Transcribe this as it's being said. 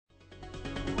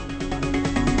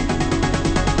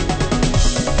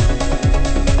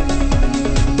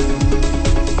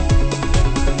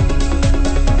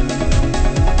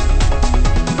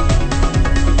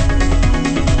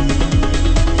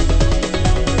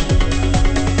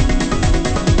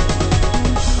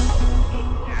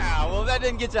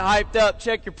get you hyped up.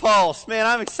 Check your pulse. Man,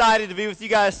 I'm excited to be with you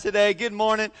guys today. Good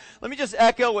morning. Let me just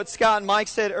echo what Scott and Mike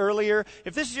said earlier.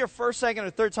 If this is your first, second,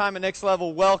 or third time at Next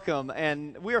Level, welcome.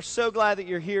 And we are so glad that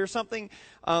you're here. Something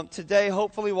today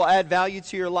hopefully will add value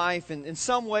to your life in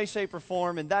some way, shape, or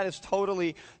form. And that is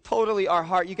totally our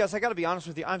heart. You guys, I got to be honest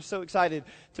with you. I'm so excited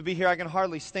to be here. I can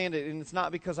hardly stand it. And it's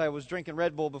not because I was drinking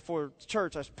Red Bull before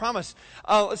church. I promise.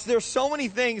 There's so many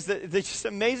things that just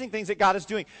amazing things that God is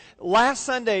doing. Last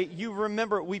Sunday, you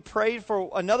remember, we prayed for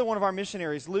another one of our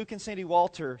missionaries, Luke and Sandy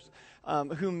Walters,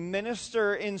 who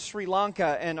minister in Sri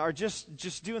Lanka and are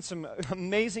just doing some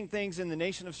amazing things in the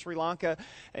nation of Sri Lanka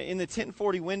in the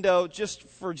 1040 window, just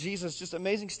for Jesus, just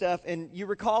amazing stuff. And you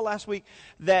recall last week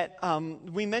that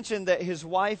we mentioned that his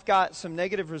wife got some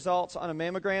negative results on a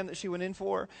mammogram that she went in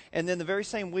for. And then the very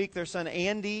same week, their son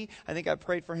Andy, I think I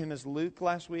prayed for him as Luke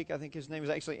last week. I think his name is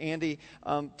actually Andy.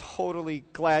 Totally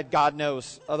glad God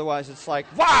knows. Otherwise, it's like,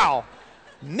 wow!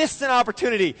 Missed an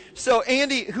opportunity. So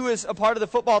Andy, who is a part of the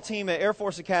football team at Air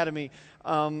Force Academy,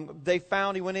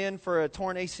 he went in for a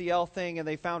torn ACL thing, and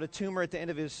they found a tumor at the end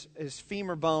of his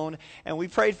femur bone, and we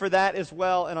prayed for that as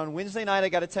well. And on Wednesday night, I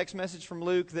got a text message from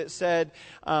Luke that said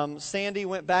Sandy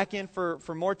went back in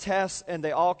for more tests, and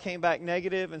they all came back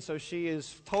negative, and so she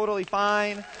is totally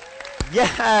fine.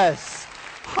 Yes!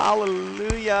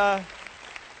 Hallelujah!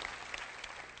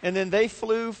 And then they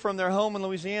flew from their home in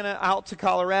Louisiana out to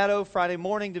Colorado Friday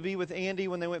morning to be with Andy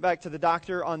when they went back to the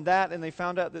doctor on that, and they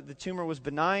found out that the tumor was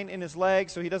benign in his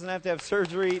leg, so he doesn't have to have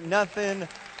surgery, nothing.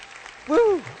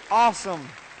 Woo! Awesome.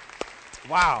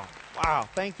 Wow.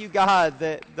 Thank you, God,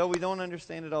 that though we don't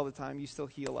understand it all the time, you still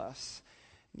heal us.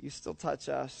 You still touch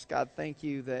us. God, thank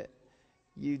you that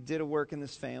you did a work in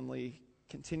this family.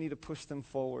 Continue to push them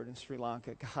forward in Sri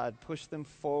Lanka. God, push them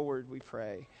forward, we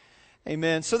pray.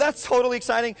 Amen. So that's totally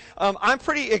exciting. I'm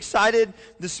pretty excited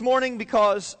this morning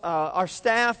because our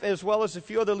staff, as well as a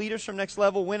few other leaders from Next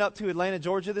Level, went up to Atlanta,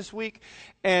 Georgia this week,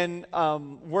 and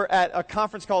we're at a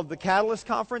conference called the Catalyst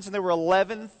Conference, and there were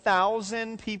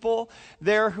 11,000 people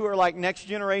there who are like next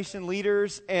generation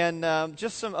leaders, and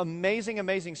just some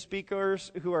amazing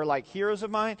speakers who are like heroes of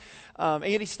mine.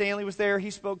 Andy Stanley was there. He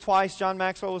spoke twice. John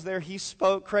Maxwell was there. He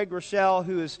spoke. Craig Rochelle,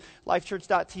 who is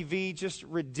LifeChurch.tv, just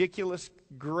ridiculous,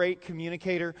 great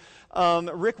communicator.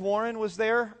 Rick Warren was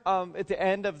there at the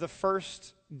end of the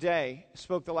first day,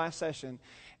 spoke the last session.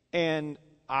 And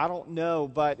I don't know,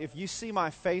 but if you see my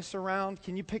face around,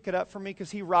 can you pick it up for me?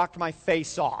 Because he rocked my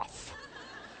face off.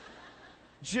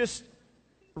 Just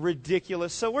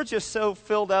ridiculous. So we're just so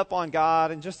filled up on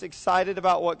God and just excited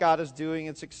about what God is doing.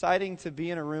 It's exciting to be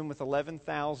in a room with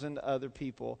 11,000 other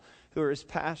people who are as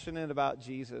passionate about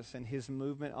Jesus and his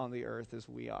movement on the earth as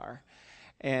we are.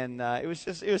 And it was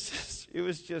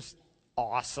just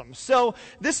awesome. So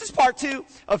this is part 2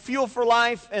 of Fuel for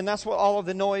Life, and that's what all of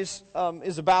the noise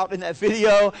is about in that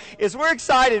video. Is we're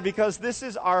excited because this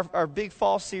is our big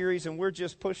fall series, and we're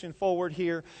just pushing forward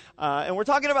here. And we're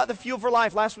talking about the Fuel for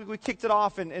Life. Last week we kicked it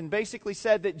off and basically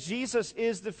said that Jesus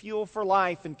is the fuel for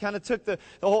life, and kind of took the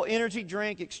whole energy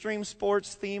drink, extreme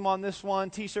sports theme on this one.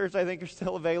 T-shirts, I think, are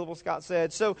still available, Scott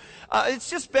said. So it's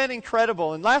just been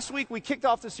incredible. And last week we kicked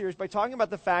off the series by talking about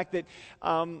the fact that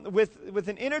with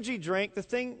an energy drink, the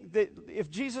thing that if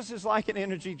Jesus is like an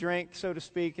energy drink, so to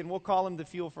speak, and we'll call him the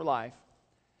fuel for life,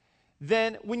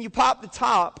 then when you pop the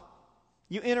top,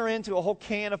 you enter into a whole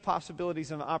can of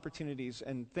possibilities and opportunities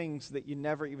and things that you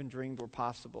never even dreamed were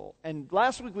possible. And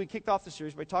last week we kicked off the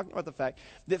series by talking about the fact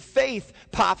that faith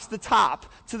pops the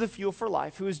top to the fuel for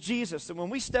life, who is Jesus. And when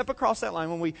we step across that line,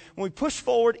 when we push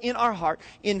forward in our heart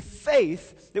in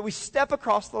faith, that we step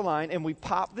across the line and we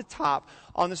pop the top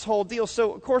on this whole deal.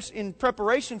 So, of course, in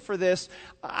preparation for this,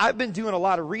 I've been doing a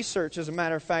lot of research, as a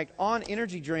matter of fact, on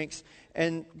energy drinks,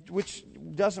 and which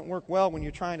doesn't work well when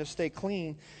you're trying to stay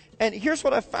clean. And here's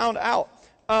what I found out.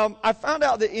 I found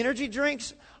out that energy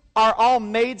drinks are all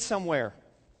made somewhere.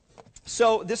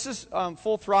 So this is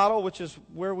Full Throttle, which is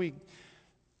where we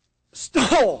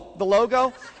stole the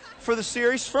logo for the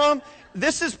series from.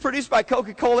 This is produced by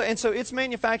Coca-Cola, and so it's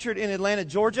manufactured in Atlanta,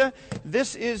 Georgia.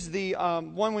 This is the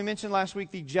one we mentioned last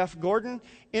week, the Jeff Gordon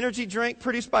energy drink,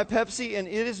 produced by Pepsi, and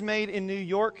it is made in New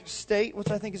York State,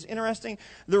 which I think is interesting.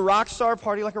 The Rockstar,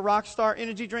 Party Like a Rockstar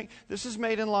energy drink. This is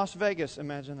made in Las Vegas.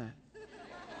 Imagine that.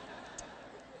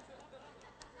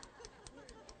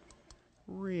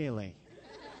 Really?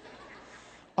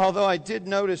 Although I did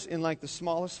notice in like the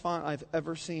smallest font I've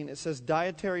ever seen, it says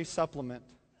dietary supplement.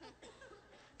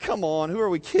 Come on, who are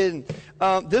we kidding?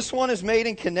 This one is made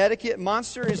in Connecticut.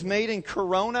 Monster is made in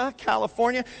Corona,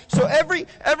 California. So every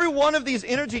one of these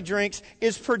energy drinks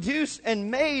is produced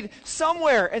and made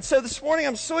somewhere. And so this morning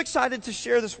I'm so excited to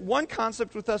share this one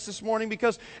concept with us this morning,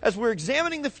 because as we're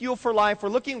examining the Fuel for Life,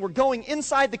 we're going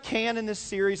inside the can in this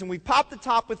series, and we popped the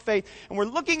top with faith, and we're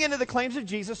looking into the claims of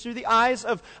Jesus through the eyes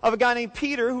of a guy named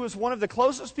Peter, who was one of the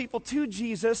closest people to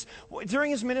Jesus during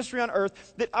his ministry on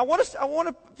earth. That I want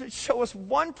to show us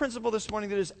one principle this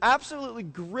morning that is absolutely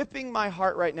gripping my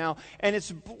heart right now, and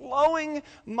it's blowing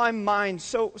my mind.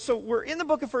 So we're in the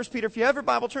book of 1 Peter. If you have your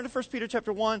Bible, turn to 1 Peter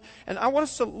chapter 1, and I want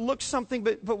us to look something,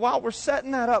 but while we're setting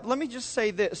that up, let me just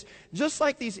say this. Just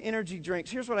like these energy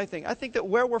drinks, here's what I think. I think that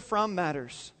where we're from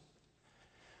matters.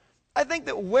 I think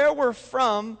that where we're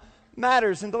from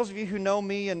matters. And those of you who know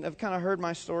me and have kind of heard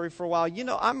my story for a while, you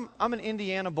know I'm an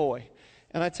Indiana boy.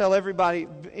 And I tell everybody,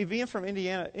 being from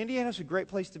Indiana's a great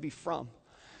place to be from.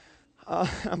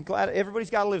 I'm glad everybody's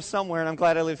got to live somewhere, and I'm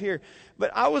glad I live here.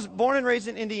 But I was born and raised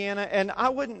in Indiana, and I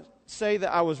wouldn't say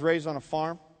that I was raised on a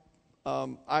farm.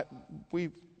 We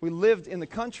lived in the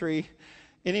country.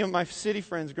 Any of my city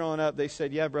friends growing up, they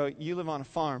said, "Yeah, bro, you live on a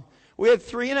farm." We had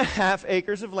 3.5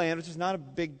 acres of land, which is not a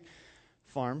big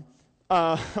farm,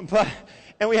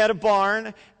 and we had a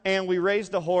barn, and we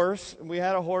raised a horse. We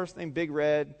had a horse named Big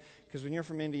Red, because when you're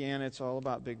from Indiana, it's all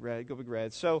about Big Red. Go Big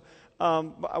Red. So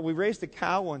we raised a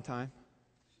cow one time.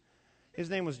 His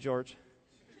name was George.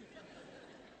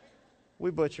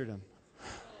 We butchered him.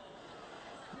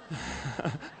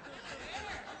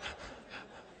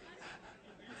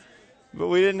 But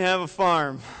we didn't have a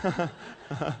farm.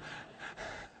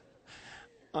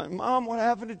 Mom, what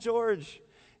happened to George?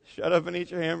 Shut up and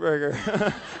eat your hamburger.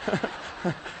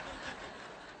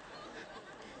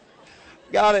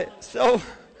 Got it. So,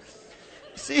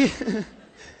 see,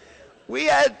 we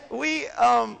had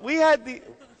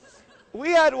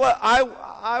what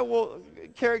I will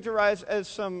characterize as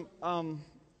some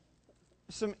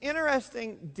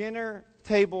interesting dinner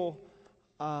table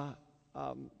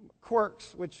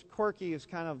quirks, which quirky is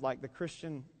kind of like the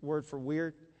Christian word for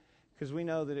weird, because we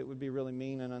know that it would be really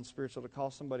mean and unspiritual to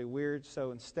call somebody weird.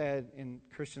 So instead, in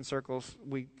Christian circles,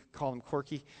 we call them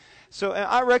quirky. So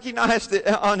I recognized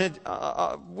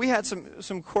that we had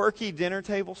some quirky dinner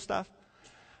table stuff.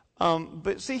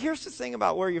 But see, here's the thing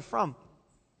about where you're from.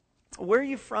 Where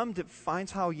you're from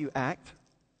defines how you act.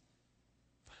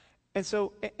 And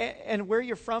so, and where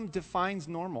you're from defines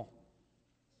normal.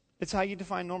 It's how you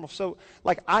define normal. So,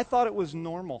 like, I thought it was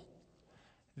normal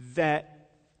that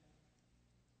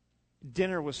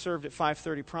dinner was served at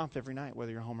 5:30 prompt every night,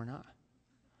 whether you're home or not.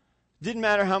 Didn't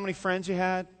matter how many friends you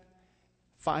had.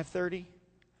 5:30,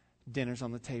 dinner's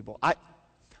on the table. I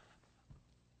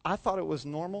thought it was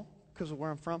normal because of where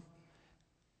I'm from.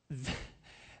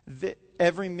 That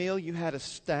every meal you had a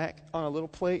stack on a little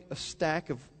plate, a stack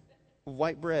of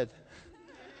white bread.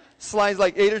 Slices,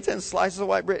 like 8 or 10 slices of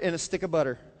white bread and a stick of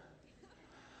butter.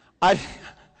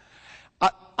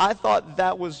 I thought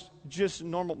that was just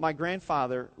normal. My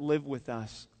grandfather lived with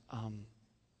us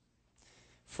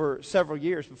for several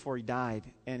years before he died,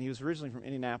 and he was originally from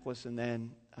Indianapolis, and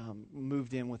then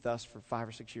moved in with us for 5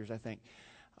 or 6 years, I think,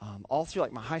 all through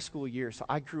like my high school years. So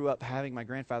I grew up having my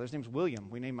grandfather. His name's William.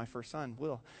 We named my first son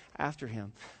Will after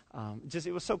him.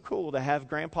 It was so cool to have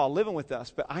Grandpa living with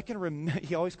us. But I can remember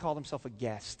he always called himself a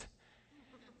guest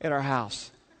at our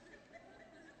house.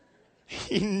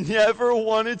 He never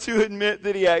wanted to admit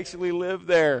that he actually lived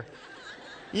there.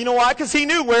 You know why? Because he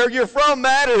knew where you're from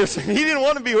matters. He didn't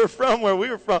want to be where we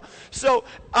were from. So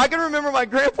I can remember my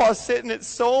grandpa sitting at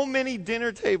so many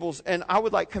dinner tables, and I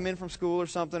would like come in from school or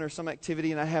something or some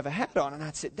activity, and I'd have a hat on, and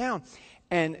I'd sit down.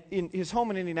 And his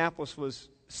home in Indianapolis was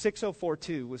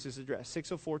 6042 was his address,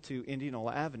 6042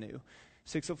 Indianola Avenue,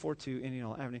 6042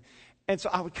 Indianola Avenue. And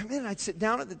so I would come in and I'd sit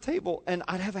down at the table and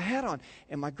I'd have a hat on.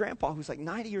 And my grandpa, who's like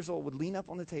 90 years old, would lean up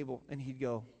on the table and he'd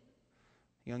go,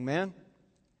 "Young man,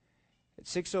 at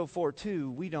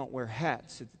 6042, we don't wear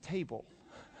hats at the table."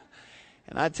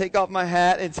 And I'd take off my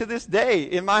hat, and to this day,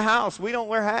 in my house, we don't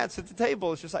wear hats at the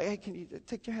table. It's just like, "Hey, can you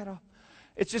take your hat off?"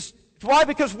 It's just, why?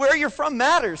 Because where you're from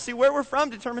matters. See, where we're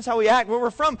from determines how we act. Where we're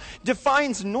from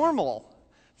defines normal.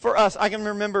 For us, I can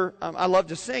remember, I love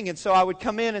to sing, and so I would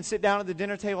come in and sit down at the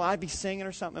dinner table. I'd be singing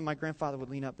or something, and my grandfather would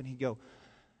lean up and he'd go,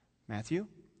 "Matthew,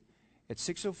 at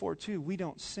 6042, we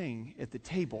don't sing at the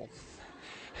table."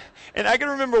 And I can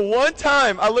remember one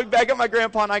time, I look back at my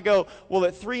grandpa and I go, "Well,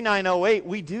 at 3908,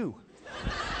 we do."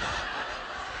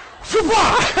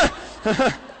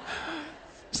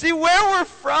 See, where we're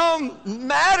from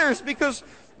matters, because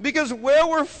Because where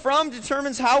we're from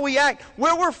determines how we act.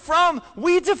 Where we're from,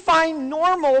 we define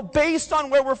normal based on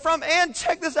where we're from. And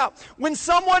check this out. When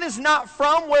someone is not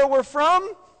from where we're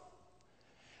from,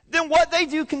 then what they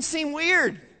do can seem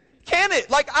weird. Can it?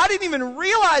 Like, I didn't even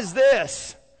realize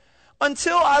this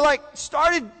until I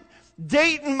started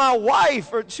dating my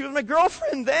wife, or she was my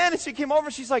girlfriend then, and she came over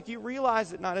and she's like, you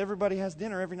realize that not everybody has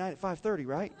dinner every night at 5:30,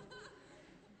 right?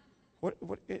 What?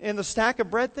 And the stack of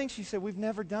bread thing, she said, we've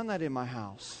never done that in my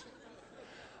house.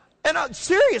 And I'm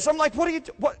serious. I'm like, what are you,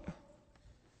 what?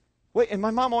 Wait, and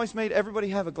my mom always made everybody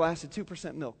have a glass of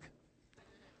 2% milk.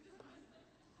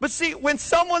 But see, when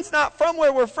someone's not from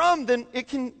where we're from, then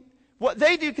what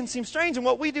they do can seem strange, and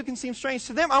what we do can seem strange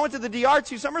to them. I went to the DR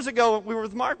 2 summers ago. We were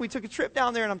with Mark. We took a trip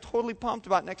down there, and I'm totally pumped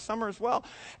about next summer as well.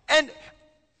 And,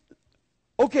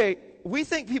 okay, we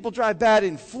think people drive bad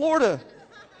in Florida.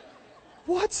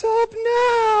 What's up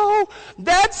now?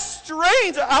 That's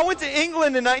strange. I went to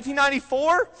England in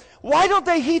 1994. Why don't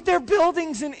they heat their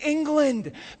buildings in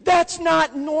England? That's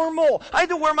not normal. I had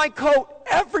to wear my coat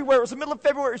everywhere. It was the middle of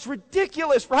February. It's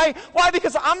ridiculous, right? Why?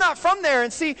 Because I'm not from there.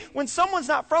 And see, when someone's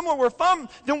not from where we're from,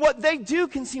 then what they do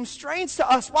can seem strange to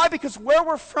us. Why? Because where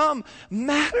we're from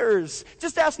matters.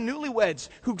 Just ask newlyweds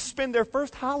who spend their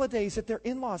first holidays at their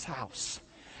in-laws' house.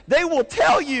 They will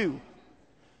tell you.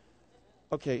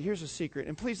 Okay, here's a secret.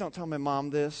 And please don't tell my mom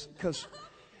this, because,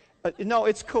 no,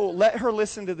 it's cool. Let her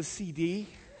listen to the CD.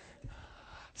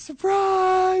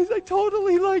 Surprise! I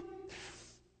totally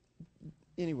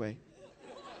anyway.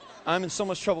 I'm in so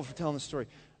much trouble for telling this story.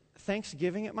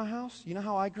 Thanksgiving at my house, you know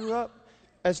how I grew up?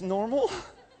 As normal?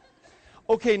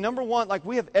 Okay, number one,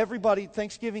 we have everybody,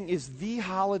 Thanksgiving is the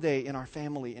holiday in our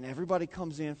family, and everybody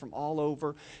comes in from all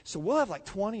over. So we'll have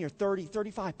 20 or 30,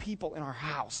 35 people in our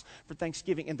house for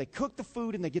Thanksgiving, and they cook the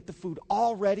food, and they get the food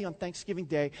all ready on Thanksgiving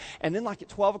Day. And then at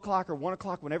 12 o'clock or 1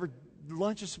 o'clock, whenever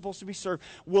lunch is supposed to be served,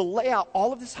 we'll lay out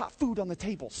all of this hot food on the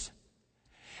tables.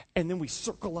 And then we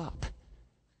circle up.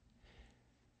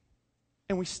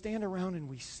 And we stand around and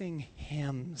we sing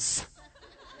hymns.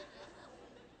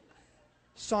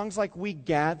 Songs like We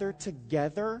Gather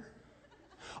Together,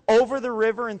 Over the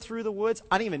River and Through the Woods.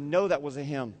 I didn't even know that was a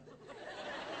hymn.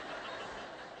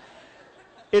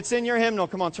 It's in your hymnal.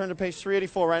 Come on, turn to page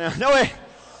 384 right now. No way.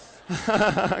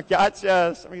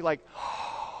 Gotcha. Some of you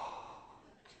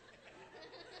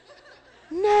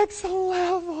next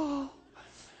level.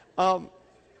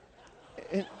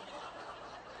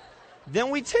 Then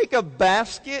we take a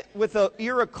basket with an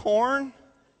ear of corn,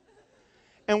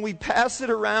 and we pass it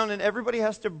around, and everybody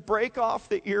has to break off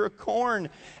the ear of corn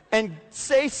and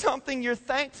say something you're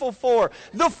thankful for.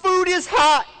 The food is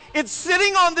hot. It's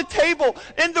sitting on the table,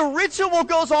 and the ritual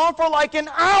goes on for an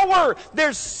hour.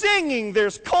 There's singing,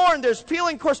 there's corn, there's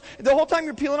peeling. Of course, the whole time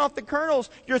you're peeling off the kernels,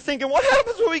 you're thinking, what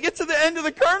happens when we get to the end of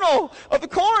the kernel of the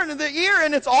corn and the ear,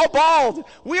 and it's all bald?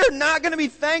 We are not going to be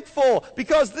thankful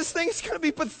because this thing is going to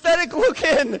be pathetic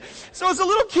looking. So as a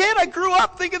little kid, I grew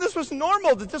up thinking this was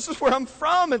normal, that this is where I'm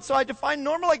from, and so I defined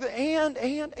normal like that.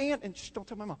 And shh, don't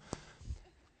tell my mom.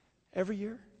 Every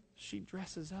year, she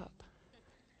dresses up.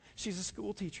 She's a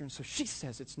school teacher, and so she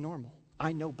says it's normal.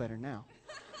 I know better now.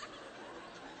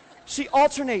 She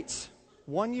alternates.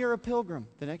 1 year a pilgrim,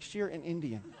 the next year an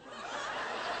Indian.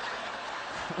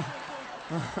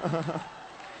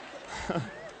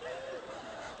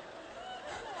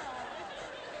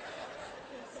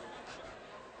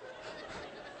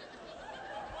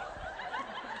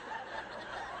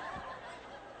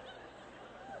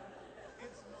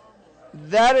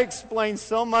 That explains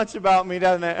so much about me,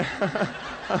 doesn't it?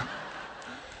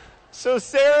 So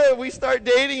Sarah, we start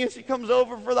dating, and she comes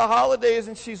over for the holidays,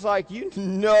 and she's like, you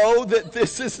know that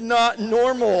this is not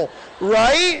normal,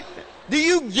 right? Do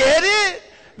you get it?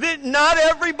 That not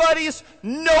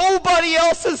nobody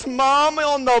else's mom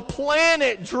on the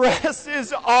planet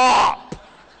dresses up.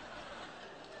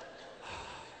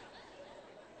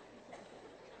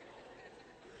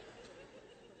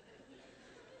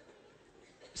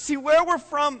 See, where we're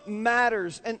from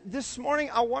matters. And this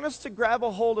morning, I want us to grab a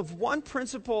hold of one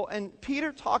principle, and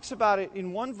Peter talks about it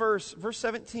in one verse, verse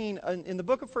 17, in the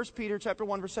book of 1 Peter, chapter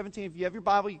 1, verse 17. If you have your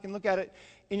Bible, you can look at it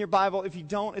in your Bible. If you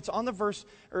don't, it's on the verse,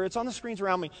 or it's on the screens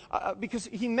around me, because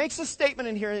he makes a statement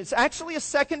in here, and it's actually a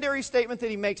secondary statement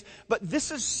that he makes, but this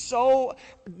is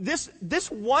this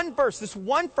one verse, this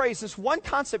one phrase, this one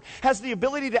concept has the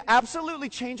ability to absolutely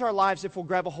change our lives if we'll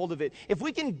grab a hold of it. If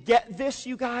we can get this,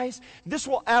 you guys, this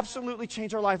will absolutely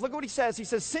change our life. Look at what he says. He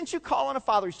says, since you call on a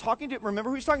father, he's talking to, remember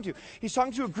who he's talking to? He's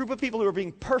talking to a group of people who are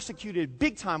being persecuted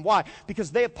big time. Why? Because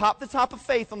they have popped the top of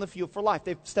faith on the field for life.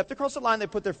 They've stepped across the line. They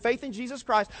put their faith in Jesus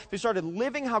Christ. Christ. They started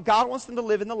living how God wants them to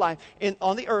live in the life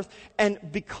on the earth. And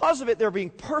because of it, they're being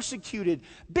persecuted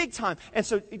big time. And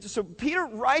so Peter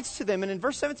writes to them, and in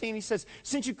verse 17 he says,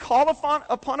 since you call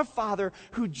upon a Father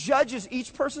who judges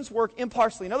each person's work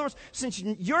impartially. In other words, since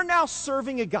you're now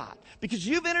serving a God, because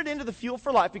you've entered into the Fuel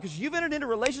for Life, because you've entered into a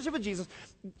relationship with Jesus,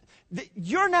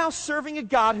 you're now serving a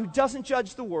God who doesn't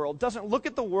judge the world, doesn't look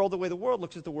at the world the way the world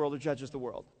looks at the world or judges the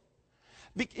world.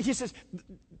 He says,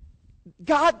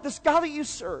 this God that you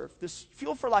serve, this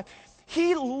Fuel for Life,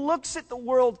 He looks at the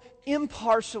world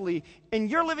impartially,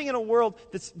 and you're living in a world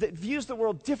that views the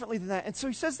world differently than that. And so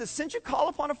he says this, since you call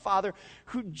upon a Father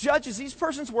who judges each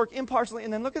person's work impartially,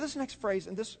 and then look at this next phrase,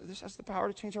 and this has the power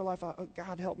to change our life. Oh,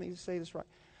 God, help me to say this right.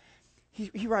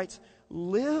 He writes,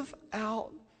 live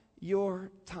out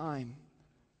your time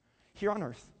here on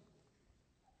earth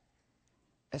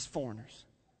as foreigners.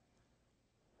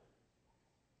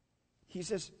 He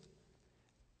says,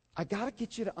 I got to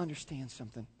get you to understand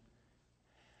something.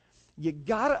 You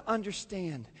got to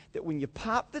understand that when you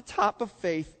pop the top of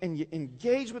faith and you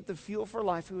engage with the Fuel for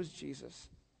Life, who is Jesus,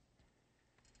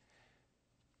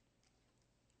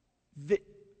 that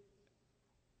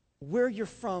where you're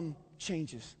from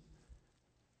changes.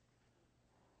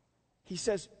 He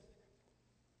says,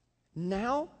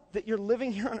 now that you're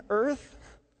living here on earth,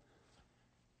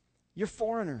 you're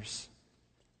foreigners.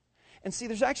 And see,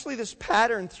 there's actually this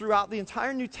pattern throughout the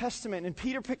entire New Testament, and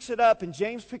Peter picks it up, and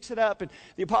James picks it up, and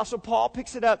the Apostle Paul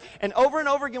picks it up, and over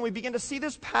again we begin to see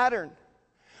this pattern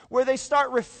where they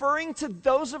start referring to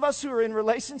those of us who are in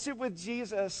relationship with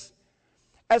Jesus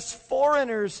as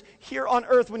foreigners here on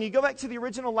earth. When you go back to the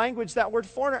original language, that word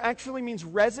foreigner actually means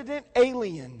resident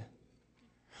alien.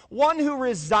 One who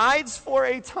resides for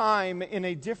a time in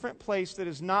a different place that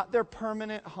is not their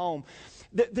permanent home.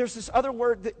 There's this other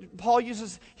word that Paul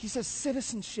uses. He says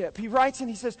citizenship. He writes and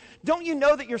he says, don't you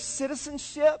know that your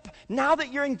citizenship, now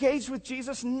that you're engaged with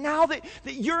Jesus, now that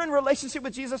you're in relationship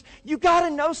with Jesus, you got to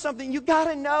know something. You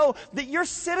got to know that your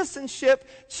citizenship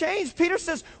changed. Peter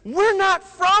says, we're not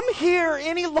from here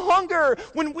any longer.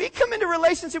 When we come into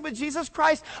relationship with Jesus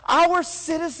Christ, our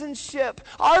citizenship,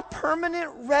 our permanent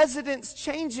residence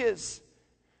changes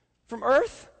from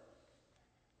earth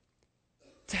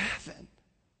to heaven.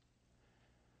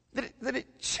 That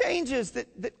it changes,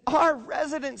 that our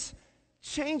residence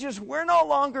changes. We're no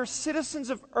longer citizens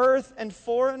of earth and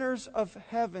foreigners of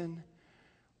heaven.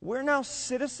 We're now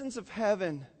citizens of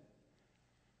heaven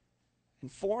and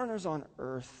foreigners on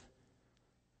earth.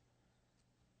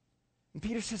 And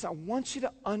Peter says, I want you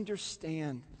to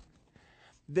understand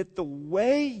that the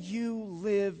way you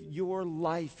live your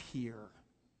life here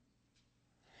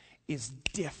is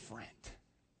different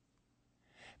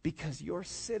because your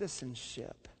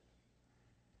citizenship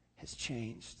has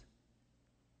changed.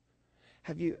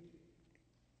 Have you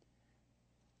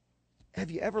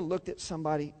ever looked at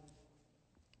somebody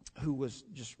who was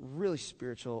just really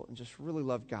spiritual and just really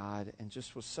loved God and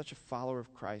just was such a follower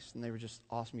of Christ, and they were just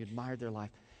awesome, you admired their life,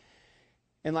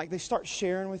 and like they start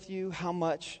sharing with you how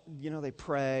much they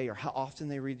pray or how often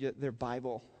they read their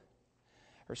Bible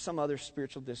or some other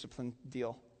spiritual discipline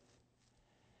deal?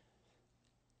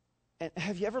 And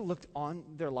have you ever looked on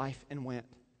their life and went,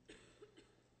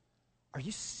 are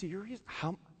you serious?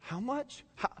 How much?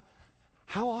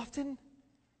 How often?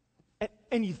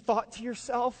 And you thought to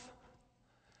yourself,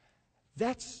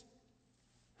 that's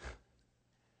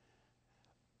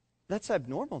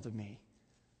abnormal to me.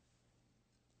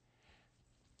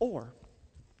 Or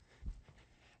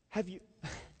have you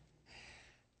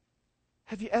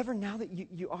ever, now that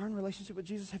you are in relationship with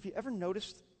Jesus, have you ever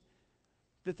noticed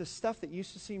that the stuff that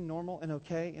used to seem normal and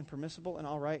okay and permissible and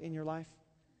all right in your life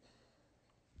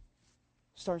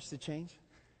starts to change?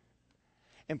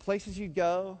 And places you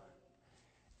go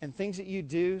and things that you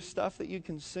do, stuff that you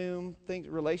consume,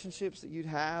 relationships that you'd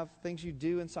have, things you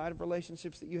do inside of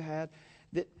relationships that you had,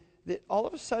 that all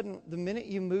of a sudden, the minute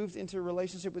you moved into a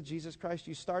relationship with Jesus Christ,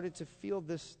 you started to feel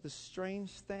this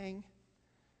strange thing.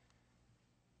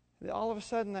 That all of a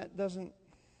sudden that doesn't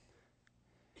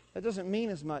mean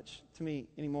as much to me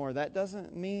anymore. That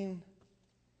doesn't mean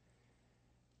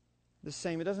the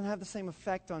same. It doesn't have the same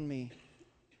effect on me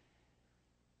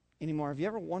anymore. Have you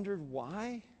ever wondered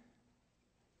why?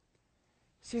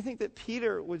 See, I think that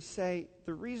Peter would say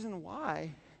the reason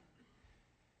why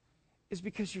is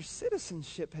because your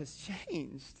citizenship has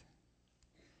changed.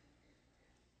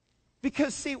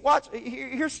 Because, see, watch,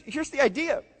 here's the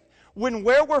idea. When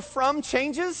where we're from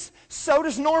changes, so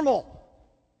does normal.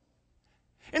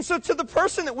 And so to the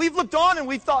person that we've looked on and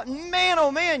we've thought, man,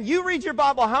 oh man, you read your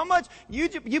Bible, how much?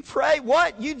 You pray,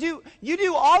 what? You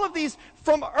do all of these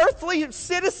from earthly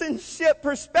citizenship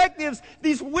perspectives,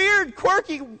 these weird,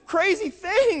 quirky, crazy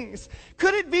things.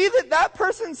 Could it be that that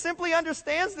person simply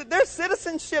understands that their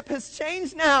citizenship has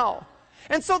changed now?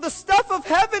 And so the stuff of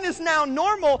heaven is now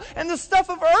normal and the stuff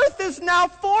of earth is now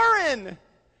foreign.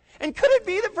 And could it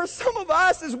be that for some of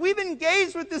us, as we've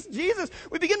engaged with this Jesus,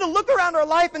 we begin to look around our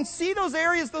life and see those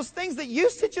areas, those things that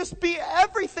used to just be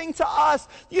everything to us,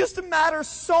 used to matter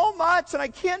so much,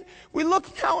 and we look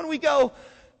now and we go,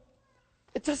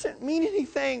 it doesn't mean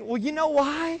anything. Well, you know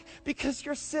why? Because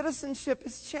your citizenship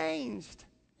has changed.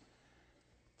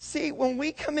 See, when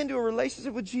we come into a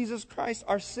relationship with Jesus Christ,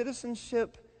 our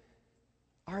citizenship,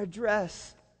 our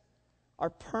address, our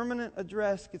permanent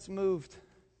address gets moved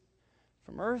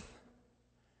from earth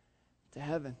to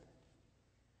heaven.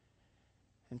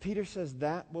 And Peter says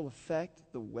that will affect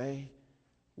the way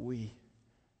we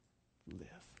live.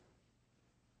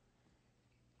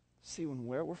 See, when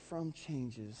where we're from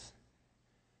changes,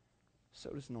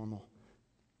 so does normal.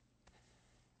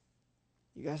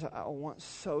 You guys, I want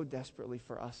so desperately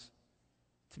for us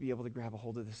to be able to grab a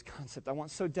hold of this concept. I want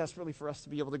so desperately for us to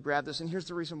be able to grab this. And here's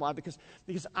the reason why. Because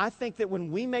I think that when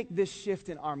we make this shift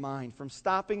in our mind from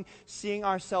stopping seeing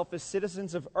ourselves as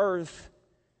citizens of earth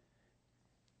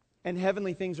and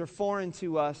heavenly things are foreign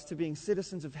to us to being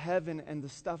citizens of heaven and the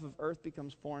stuff of earth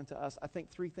becomes foreign to us, I think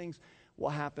three things will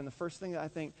happen. The first thing that I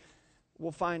think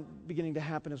we'll find beginning to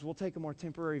happen is we'll take a more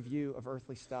temporary view of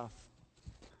earthly stuff.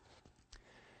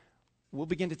 We'll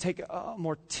begin to take a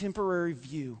more temporary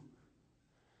view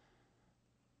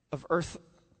of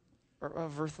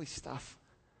earthly stuff.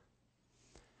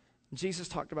 Jesus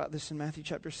talked about this in Matthew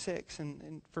chapter 6 and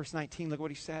in verse 19. Look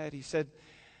what he said. He said,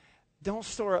 don't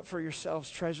store up for yourselves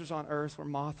treasures on earth where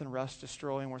moth and rust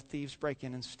destroy and where thieves break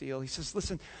in and steal. He says,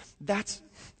 listen, that's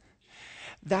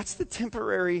the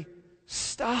temporary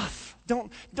stuff.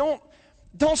 Don't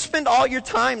spend all your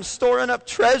time storing up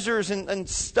treasures and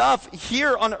stuff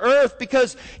here on earth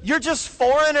because you're just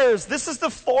foreigners. This is the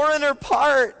foreigner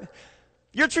part.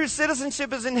 Your true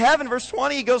citizenship is in heaven. Verse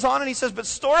 20, he goes on and he says, but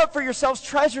store up for yourselves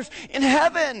treasures in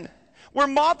heaven, where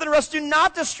moth and rust do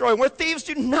not destroy, where thieves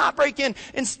do not break in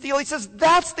and steal. He says,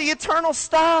 that's the eternal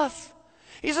stuff.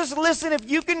 He says, listen, if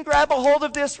you can grab a hold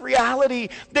of this reality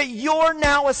that you're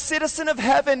now a citizen of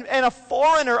heaven and a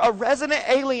foreigner, a resident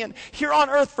alien here on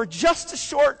earth for just a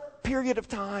short period of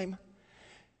time,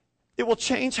 it will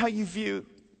change how you view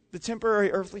the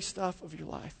temporary earthly stuff of your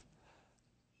life.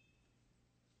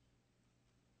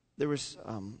 There was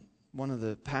one of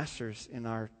the pastors in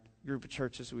our group of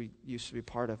churches we used to be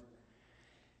part of.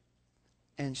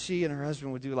 And she and her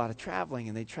husband would do a lot of traveling,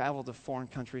 and they traveled to foreign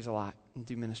countries a lot and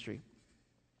do ministry.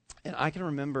 And I can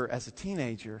remember as a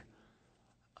teenager,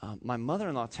 my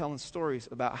mother-in-law telling stories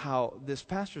about how this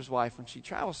pastor's wife, when she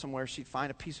travels somewhere, she'd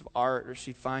find a piece of art or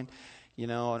she'd find,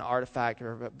 an artifact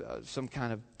or some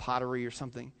kind of pottery or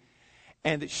something.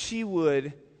 And that she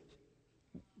would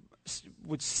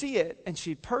see it and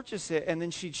she'd purchase it and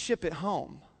then she'd ship it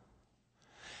home.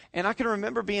 And I can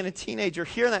remember being a teenager,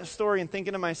 hearing that story and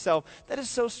thinking to myself, that is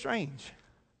so strange.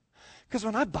 Because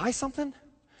when I buy something,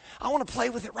 I want to play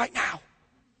with it right now.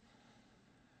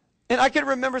 And I can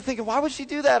remember thinking, why would she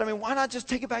do that? I mean, why not just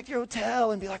take it back to your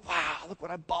hotel and be like, wow, look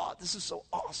what I bought. This is so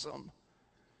awesome.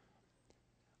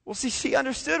 Well, see, she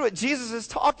understood what Jesus is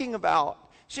talking about.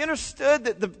 She understood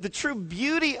that the true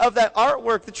beauty of that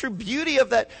artwork, the true beauty of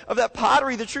that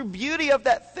pottery, the true beauty of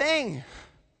that thing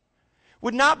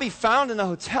would not be found in a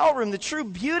hotel room. The true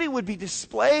beauty would be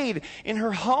displayed in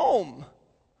her home.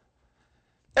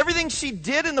 Everything she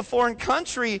did in the foreign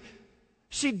country,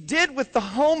 she did with the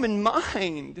home in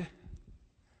mind.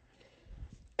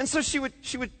 And so she would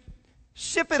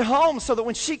ship it home so that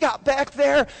when she got back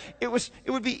there, it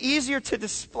would be easier to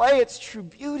display its true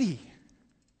beauty.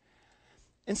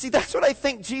 And see, that's what I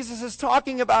think Jesus is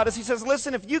talking about as he says,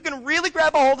 listen, if you can really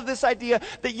grab a hold of this idea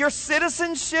that your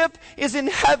citizenship is in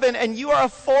heaven and you are a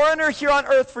foreigner here on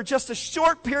earth for just a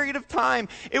short period of time,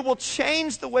 it will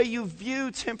change the way you view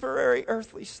temporary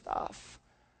earthly stuff.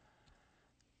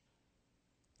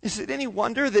 Is it any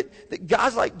wonder that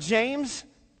guys like James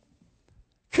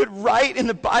could write in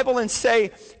the Bible and say,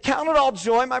 count it all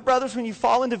joy, my brothers, when you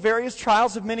fall into various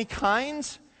trials of many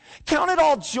kinds? Count it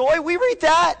all joy. We read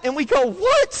that and we go,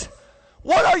 what?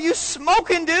 What are you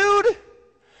smoking, dude?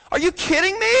 Are you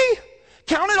kidding me?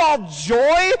 Count it all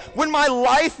joy when my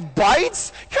life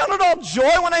bites? Count it all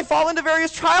joy when I fall into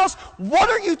various trials? What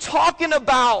are you talking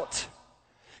about?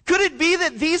 Could it be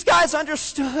that these guys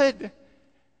understood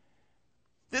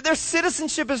Their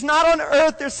citizenship is not on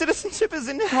earth. Their citizenship is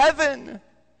in heaven.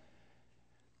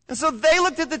 And so they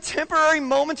looked at the temporary,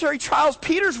 momentary trials.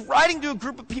 Peter's writing to a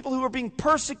group of people who are being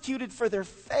persecuted for their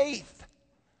faith.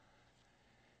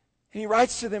 And he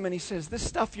writes to them and he says, this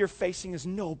stuff you're facing is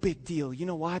no big deal. You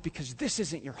know why? Because this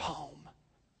isn't your home.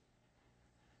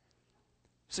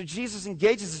 So Jesus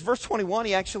engages us. Verse 21,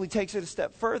 he actually takes it a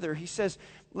step further. He says,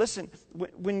 listen,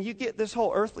 when you get this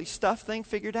whole earthly stuff thing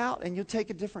figured out and you take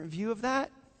a different view of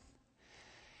that,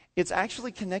 it's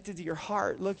actually connected to your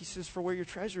heart. Look, he says, for where your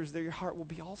treasure is, there your heart will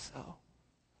be also.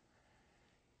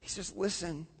 He says,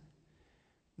 listen,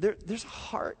 there's a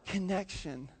heart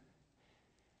connection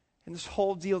in this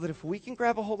whole deal that if we can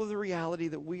grab a hold of the reality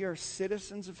that we are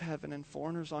citizens of heaven and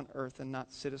foreigners on earth and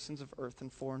not citizens of earth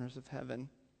and foreigners of heaven,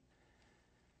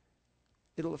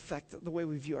 it'll affect the way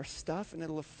we view our stuff, and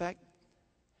it'll affect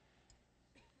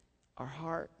our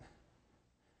heart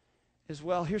as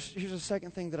well. Here's a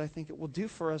second thing that I think it will do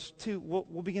for us too.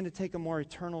 We'll begin to take a more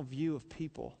eternal view of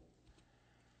people.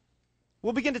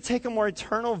 We'll begin to take a more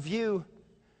eternal view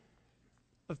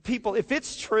of people. If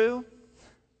it's true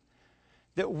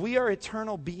that we are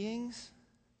eternal beings,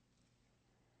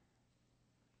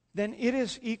 then it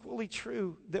is equally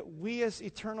true that we as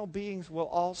eternal beings will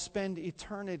all spend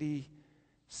eternity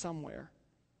somewhere.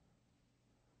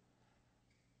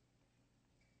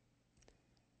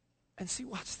 And see,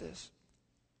 watch this.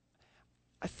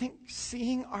 I think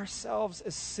seeing ourselves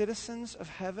as citizens of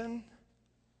heaven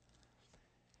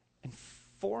and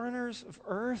foreigners of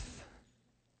earth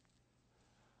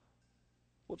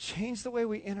will change the way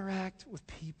we interact with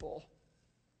people.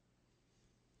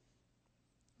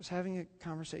 I was having a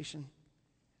conversation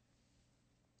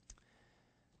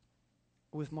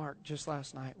with Mark just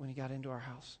last night when he got into our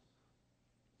house.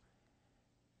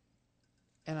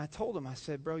 And I told him, I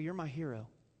said, bro, you're my hero.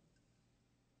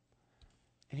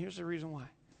 And here's the reason why.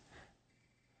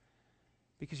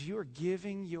 Because you are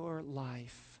giving your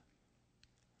life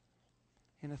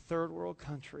in a third world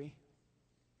country.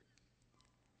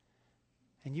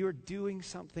 And you are doing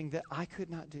something that I could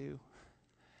not do,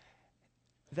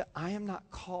 that I am not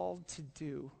called to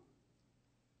do.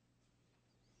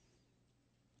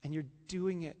 And you're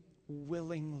doing it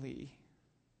willingly.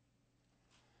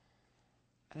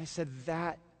 And I said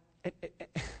that,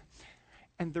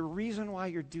 and the reason why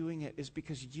you're doing it is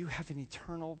because you have an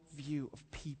eternal view of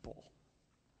people.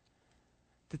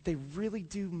 That they really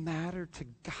do matter to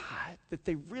God. That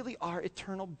they really are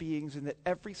eternal beings, and that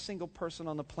every single person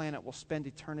on the planet will spend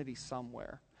eternity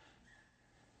somewhere.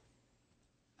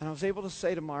 And I was able to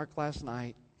say to Mark last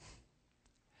night,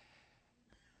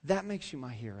 that makes you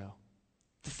my hero.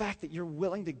 The fact that you're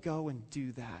willing to go and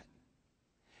do that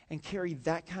and carry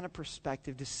that kind of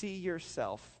perspective, to see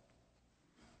yourself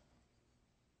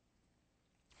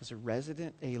as a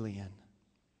resident alien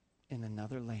in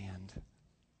another land.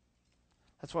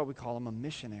 That's why we call him a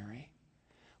missionary.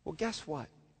 Well, guess what?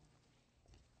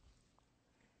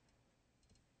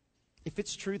 If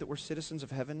it's true that we're citizens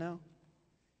of heaven now,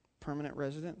 permanent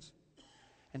residents,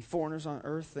 and foreigners on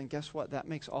earth, then guess what? That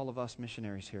makes all of us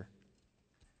missionaries here.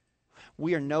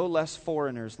 We are no less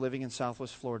foreigners living in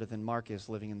Southwest Florida than Mark is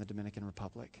living in the Dominican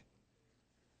Republic.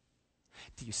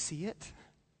 Do you see it?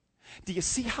 Do you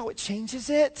see how it changes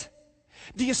it?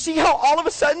 Do you see how all of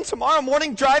a sudden tomorrow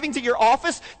morning driving to your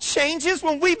office changes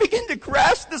when we begin to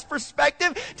grasp this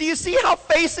perspective? Do you see how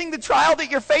facing the trial that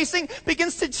you're facing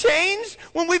begins to change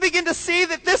when we begin to see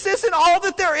that this isn't all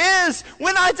that there is?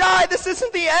 When I die, this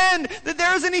isn't the end, that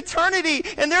there is an eternity,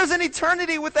 and there's an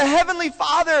eternity with the Heavenly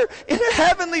Father in a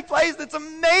heavenly place that's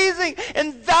amazing,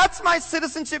 and that's my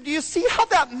citizenship. Do you see how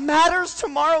that matters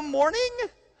tomorrow morning?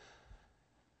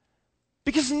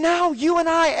 Because now you and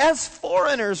I, as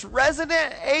foreigners,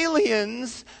 resident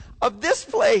aliens of this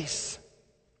place,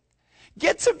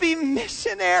 get to be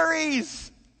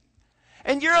missionaries.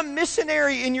 And you're a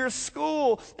missionary in your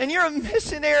school, and you're a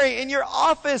missionary in your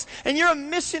office, and you're a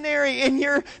missionary in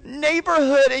your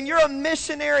neighborhood, and you're a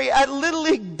missionary at Little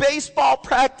League baseball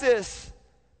practice.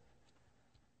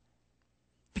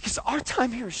 Because our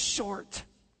time here is short.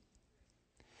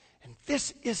 And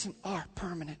this isn't our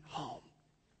permanent home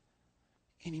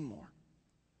anymore.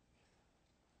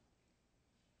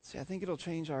 See, I think it'll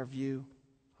change our view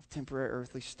of temporary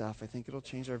earthly stuff. I think it'll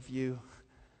change our view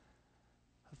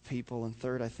of people. And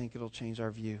third, I think it'll change our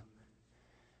view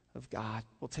of God.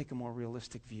 We'll take a more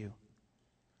realistic view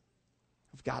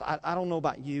of God. I don't know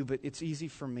about you, but it's easy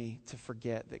for me to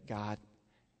forget that God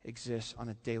exists on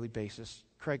a daily basis.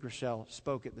 Craig Rochelle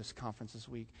spoke at this conference this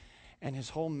week, and his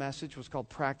whole message was called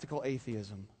Practical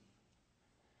Atheism.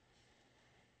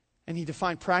 And he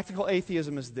defined practical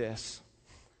atheism as this: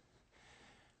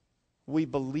 we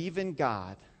believe in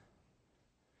God,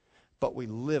 but we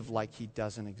live like He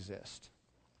doesn't exist.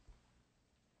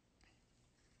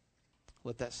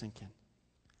 Let that sink in.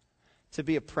 To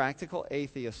be a practical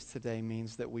atheist today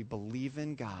means that we believe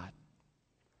in God,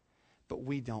 but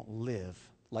we don't live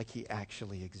like He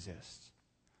actually exists.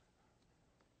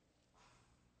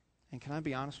 And can I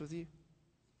be honest with you?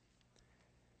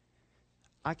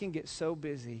 I can get so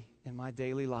busy in my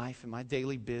daily life, in my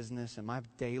daily business, in my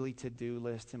daily to-do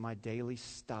list, in my daily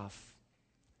stuff,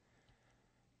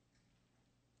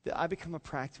 that I become a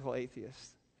practical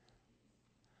atheist.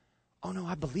 Oh no,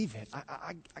 I believe it.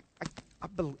 I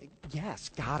believe. Yes,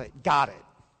 got it.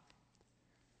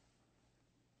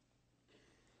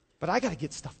 But I got to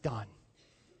get stuff done.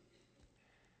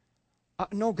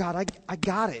 No, God, I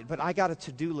got it, but I got a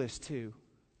to-do list too.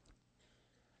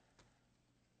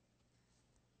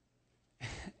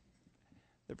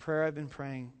 The prayer I've been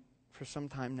praying for some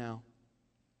time now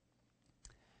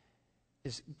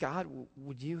is, God,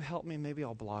 would you help me? Maybe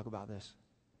I'll blog about this.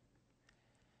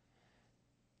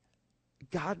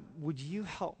 God, would you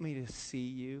help me to see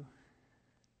you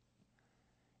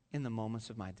in the moments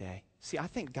of my day? See, I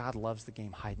think God loves the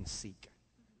game hide and seek.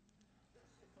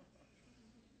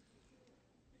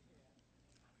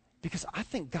 Because I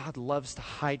think God loves to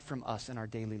hide from us in our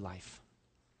daily life,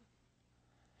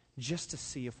 just to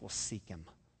see if we'll seek Him.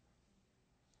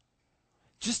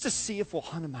 Just to see if we'll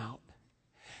hunt Him out.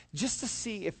 Just to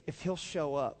see if He'll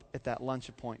show up at that lunch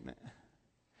appointment.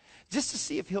 Just to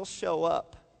see if He'll show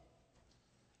up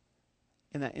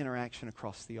in that interaction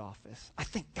across the office. I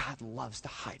think God loves to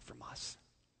hide from us.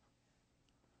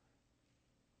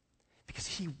 Because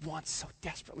He wants so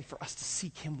desperately for us to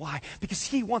seek Him. Why? Because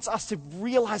He wants us to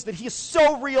realize that He is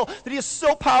so real, that He is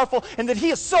so powerful, and that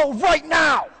He is so right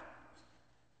now.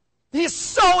 He is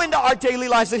so into our daily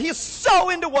lives, that He is so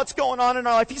into what's going on in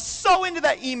our life. He's so into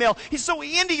that email. He's so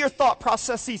into your thought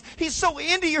processes. He's so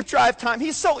into your drive time.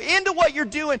 He's so into what you're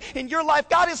doing in your life.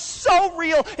 God is so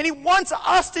real, and He wants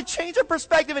us to change our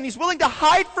perspective, and He's willing to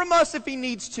hide from us if He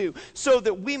needs to, so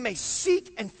that we may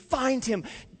seek and find Him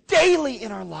daily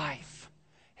in our life,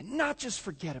 and not just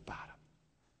forget about Him.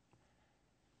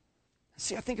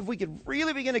 See, I think if we could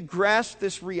really begin to grasp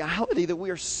this reality that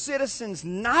we are citizens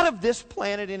not of this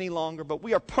planet any longer, but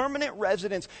we are permanent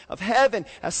residents of heaven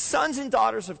as sons and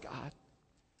daughters of God,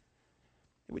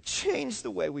 it would change the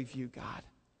way we view God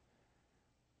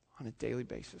on a daily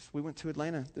basis. We went to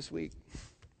Atlanta this week.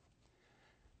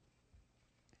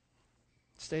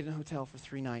 Stayed in a hotel for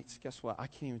 3 nights. Guess what? I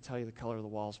can't even tell you the color of the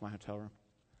walls of my hotel room.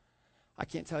 I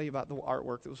can't tell you about the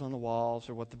artwork that was on the walls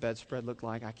or what the bedspread looked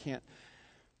like. I can't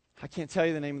tell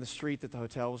you the name of the street that the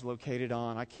hotel was located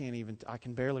on. I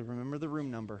can barely remember the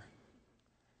room number.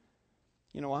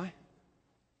 You know why?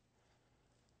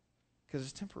 Because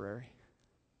it's temporary.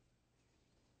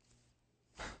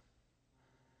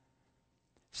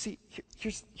 See,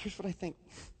 here's what I think.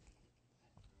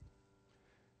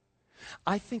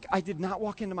 I think I did not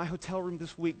walk into my hotel room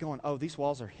this week going, oh, these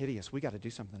walls are hideous. We got to do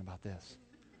something about this.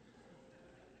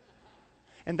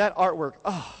 And that artwork,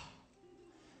 I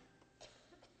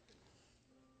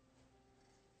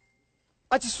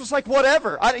just was like,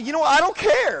 whatever. I don't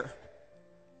care.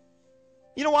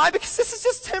 You know why? Because this is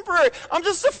just temporary. I'm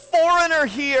just a foreigner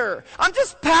here. I'm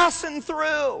just passing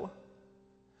through.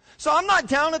 So I'm not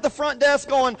down at the front desk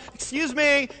going, excuse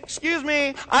me,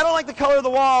 I don't like the color of the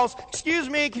walls. Excuse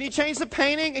me, can you change the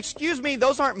painting? Excuse me,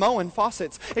 those aren't Moen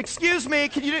faucets. Excuse me,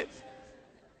 can you do...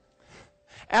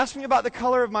 Ask me about the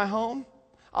color of my home.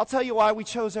 I'll tell you why we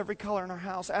chose every color in our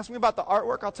house. Ask me about the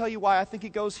artwork. I'll tell you why I think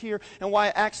it goes here and why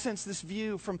it accents this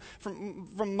view from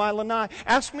my lanai.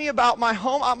 Ask me about my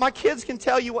home. My kids can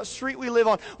tell you what street we live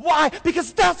on. Why?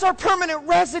 Because that's our permanent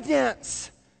residence.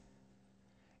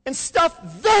 And stuff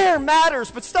there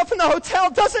matters, but stuff in the hotel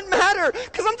doesn't matter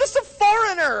because I'm just a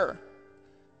foreigner.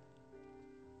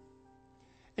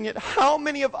 And yet, how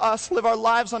many of us live our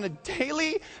lives on a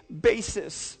daily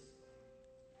basis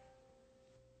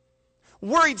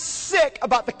worried sick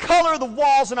about the color of the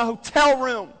walls in a hotel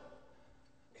room?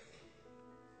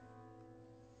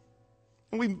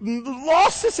 And we've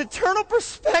lost this eternal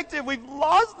perspective. We've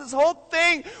lost this whole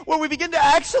thing where we begin to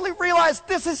actually realize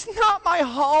this is not my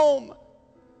home.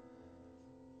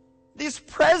 These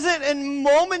present and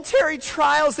momentary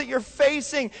trials that you're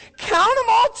facing, count them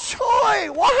all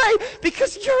joy. Why?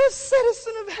 Because you're a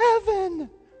citizen of heaven.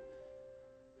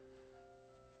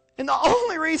 And the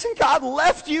only reason God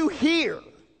left you here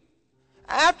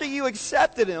after you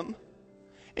accepted Him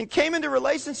and came into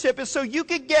relationship is so you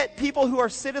could get people who are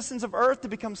citizens of earth to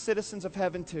become citizens of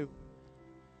heaven too.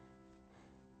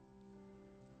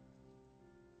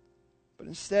 But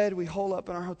instead, we hole up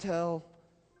in our hotel.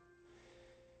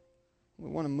 We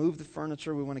want to move the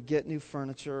furniture. We want to get new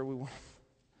furniture. We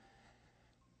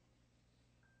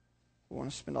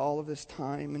want to spend all of this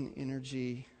time and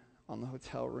energy on the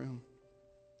hotel room.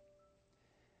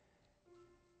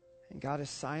 And God is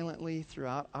silently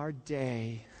throughout our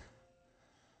day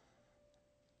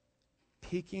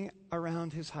peeking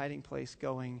around his hiding place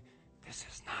going, this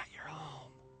is not your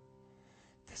home.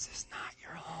 This is not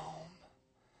your home.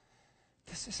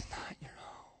 This is not your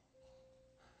home.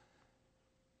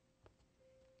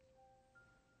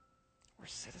 We're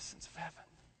citizens of heaven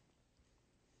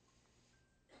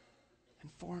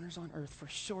and foreigners on earth for a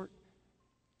short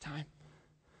time.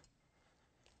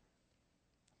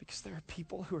 Because there are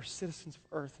people who are citizens of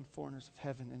earth and foreigners of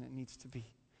heaven, and it needs to be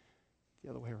the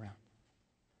other way around.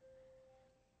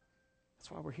 That's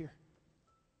why we're here.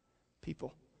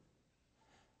 People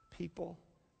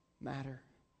matter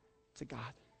to God.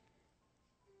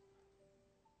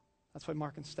 That's why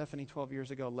Mark and Stephanie 12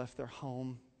 years ago left their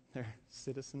home, their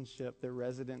citizenship, their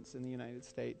residence in the United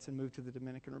States and moved to the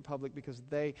Dominican Republic because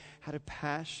they had a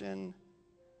passion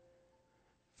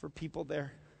for people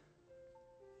there.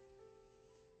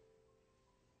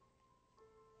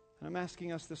 And I'm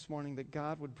asking us this morning that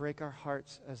God would break our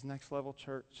hearts as Next Level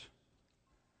Church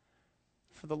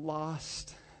for the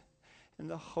lost and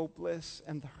the hopeless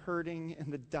and the hurting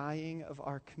and the dying of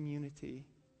our community.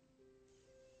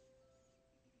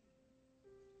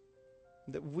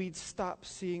 That we'd stop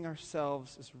seeing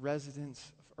ourselves as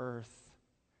residents of earth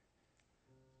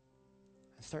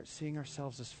and start seeing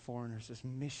ourselves as foreigners, as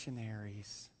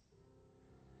missionaries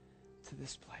to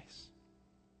this place.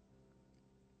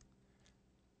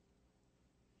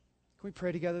 Can we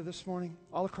pray together this morning?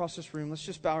 All across this room, let's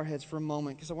just bow our heads for a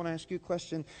moment because I want to ask you a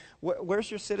question. Where's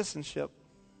your citizenship?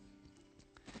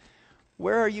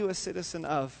 Where are you a citizen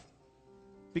of?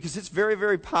 Because it's very,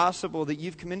 very possible that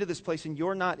you've come into this place and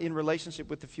you're not in relationship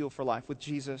with the Fuel for Life, with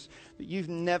Jesus. That you've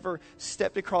never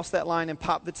stepped across that line and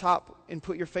popped the top and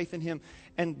put your faith in Him.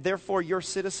 And therefore, your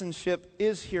citizenship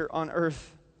is here on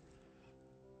earth.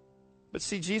 But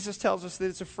see, Jesus tells us that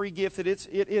it's a free gift, that it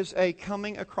is a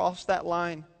coming across that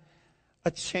line. A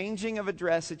changing of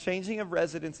address, a changing of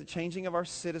residence, a changing of our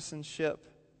citizenship.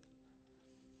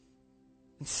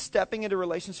 And stepping into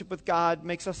relationship with God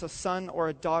makes us a son or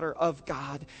a daughter of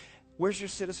God. Where's your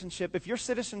citizenship? If your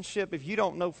citizenship, if you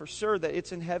don't know for sure that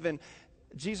it's in heaven,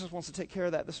 Jesus wants to take care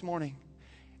of that this morning.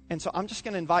 And so I'm just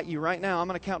going to invite you right now. I'm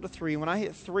going to count to 3. When I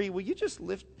hit 3, will you just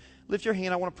lift your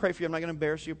hand? I want to pray for you. I'm not going to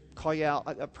embarrass you, call you out.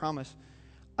 I promise.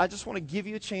 I just want to give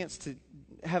you a chance to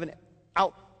have an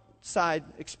outside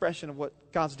expression of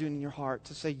what God's doing in your heart.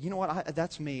 To say, you know what,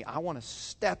 that's me. I want to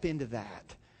step into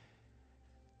that.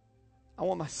 I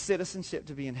want my citizenship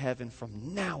to be in heaven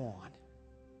from now on.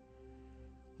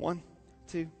 1,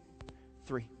 2,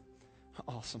 3.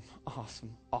 Awesome,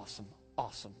 awesome, awesome,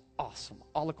 awesome, awesome.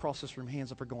 All across this room,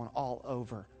 hands up are going all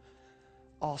over.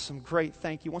 Awesome, great,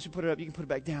 thank you. Once you put it up, you can put it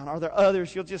back down. Are there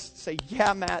others? You'll just say,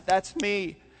 yeah, Matt, that's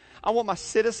me. I want my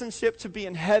citizenship to be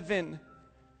in heaven.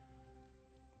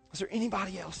 Is there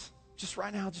anybody else? Just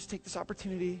right now, just take this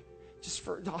opportunity.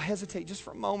 I'll hesitate just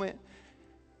for a moment.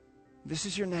 This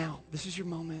is your now. This is your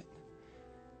moment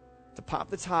to pop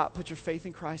the top, put your faith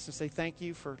in Christ and say, thank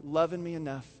you for loving me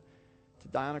enough to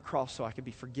die on a cross so I could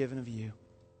be forgiven of you.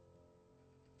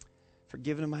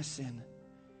 Forgiven of my sin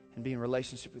and be in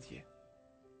relationship with you.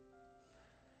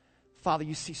 Father,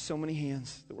 you see so many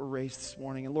hands that were raised this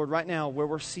morning. And Lord, right now, where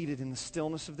we're seated in the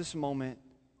stillness of this moment,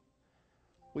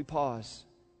 we pause.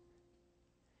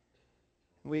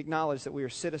 We acknowledge that we are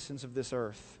citizens of this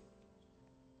earth.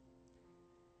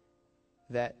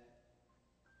 That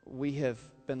we have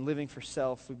been living for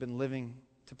self. We've been living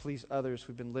to please others.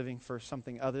 We've been living for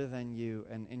something other than you.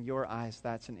 And in your eyes,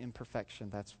 that's an imperfection.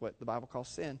 That's what the Bible calls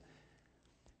sin.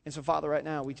 And so, Father, right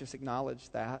now, we just acknowledge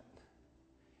that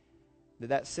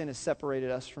sin has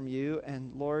separated us from you.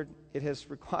 And, Lord, it has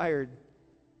required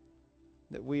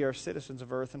that we are citizens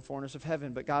of earth and foreigners of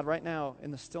heaven. But, God, right now,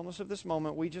 in the stillness of this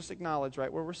moment, we just acknowledge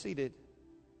right where we're seated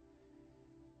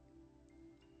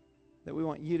that we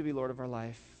want you to be Lord of our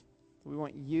life. We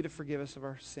want you to forgive us of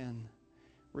our sin,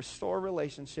 restore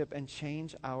relationship, and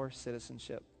change our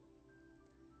citizenship.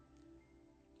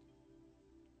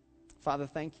 Father,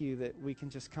 thank you that we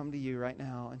can just come to you right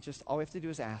now and just all we have to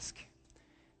do is ask.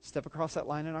 Step across that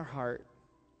line in our heart,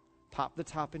 pop the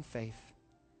top in faith,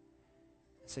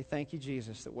 and say, thank you,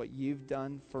 Jesus, that what you've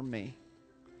done for me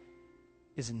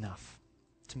is enough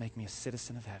to make me a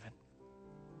citizen of heaven.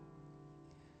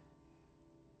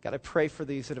 God, I pray for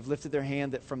these that have lifted their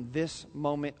hand that from this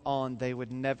moment on, they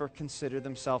would never consider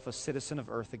themselves a citizen of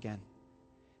earth again,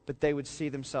 but they would see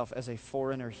themselves as a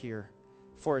foreigner here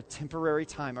for a temporary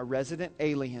time, a resident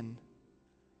alien,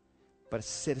 but a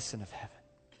citizen of heaven,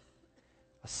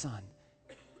 a son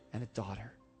and a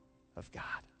daughter of God.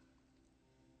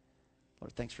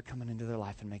 Lord, thanks for coming into their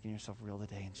life and making yourself real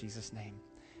today. In Jesus' name.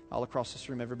 All across this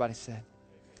room, everybody said,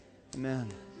 amen.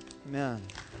 Amen.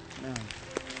 Amen.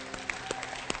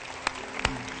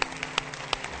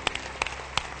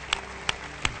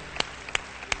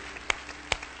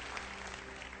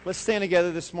 Let's stand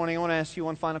together this morning. I want to ask you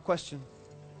one final question.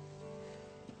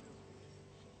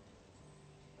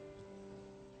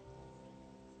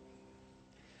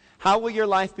 How will your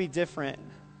life be different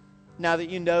now that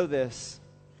you know this?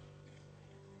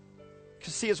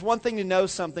 Because see, it's one thing to know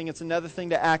something, it's another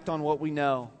thing to act on what we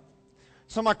know.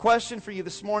 So my question for you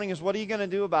this morning is, what are you going to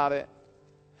do about it?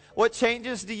 What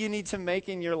changes do you need to make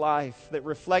in your life that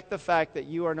reflect the fact that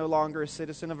you are no longer a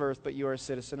citizen of earth, but you are a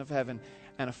citizen of heaven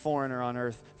and a foreigner on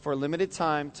earth for a limited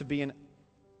time to be an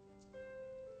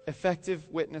effective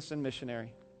witness and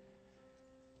missionary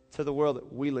to the world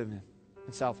that we live in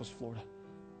Southwest Florida?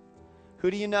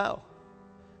 Who do you know?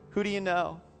 Who do you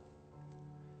know?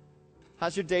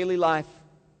 How's your daily life?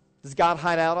 Does God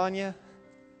hide out on you?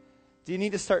 Do you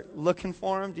need to start looking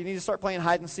for Him? Do you need to start playing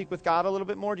hide and seek with God a little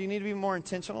bit more? Do you need to be more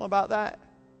intentional about that?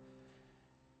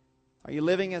 Are you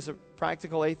living as a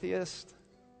practical atheist,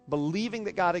 believing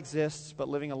that God exists, but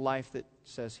living a life that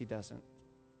says He doesn't?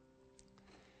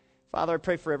 Father, I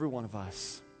pray for every one of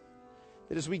us,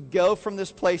 that as we go from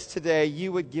this place today,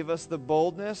 you would give us the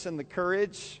boldness and the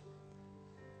courage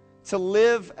to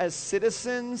live as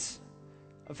citizens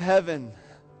of heaven.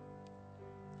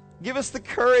 Give us the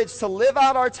courage to live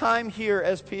out our time here,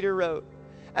 as Peter wrote,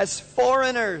 as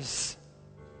foreigners,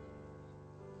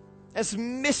 as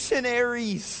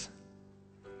missionaries,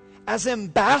 as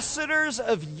ambassadors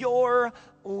of your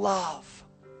love.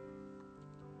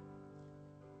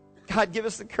 God, give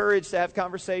us the courage to have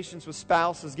conversations with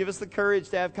spouses. Give us the courage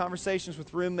to have conversations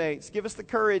with roommates. Give us the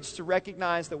courage to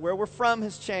recognize that where we're from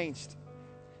has changed.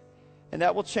 And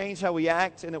that will change how we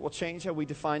act, and it will change how we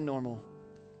define normal.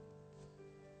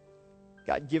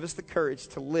 God, give us the courage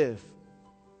to live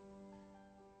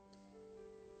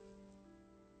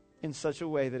in such a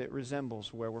way that it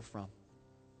resembles where we're from.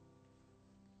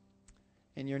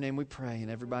 In your name we pray, and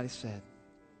everybody said,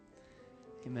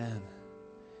 amen.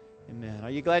 Amen.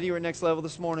 Are you glad you were at Next Level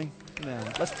this morning?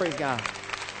 Amen. Let's praise God.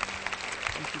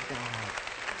 Thank you, God.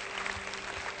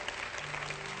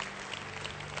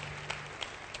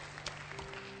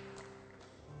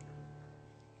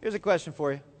 Here's a question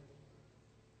for you.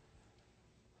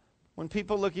 When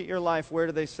people look at your life, where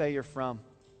do they say you're from?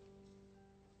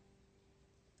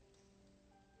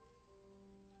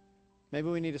 Maybe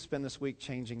we need to spend this week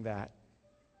changing that.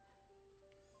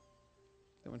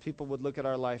 That when people would look at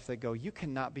our life, they go, you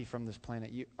cannot be from this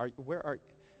planet.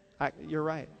 You're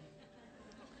right.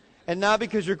 And not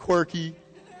because you're quirky,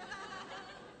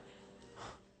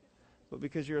 but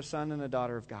because you're a son and a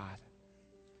daughter of God.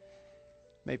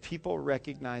 May people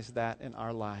recognize that in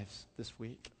our lives this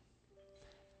week.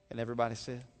 And everybody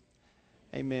said,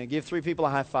 amen. Give 3 people a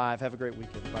high five. Have a great week,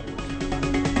 everybody.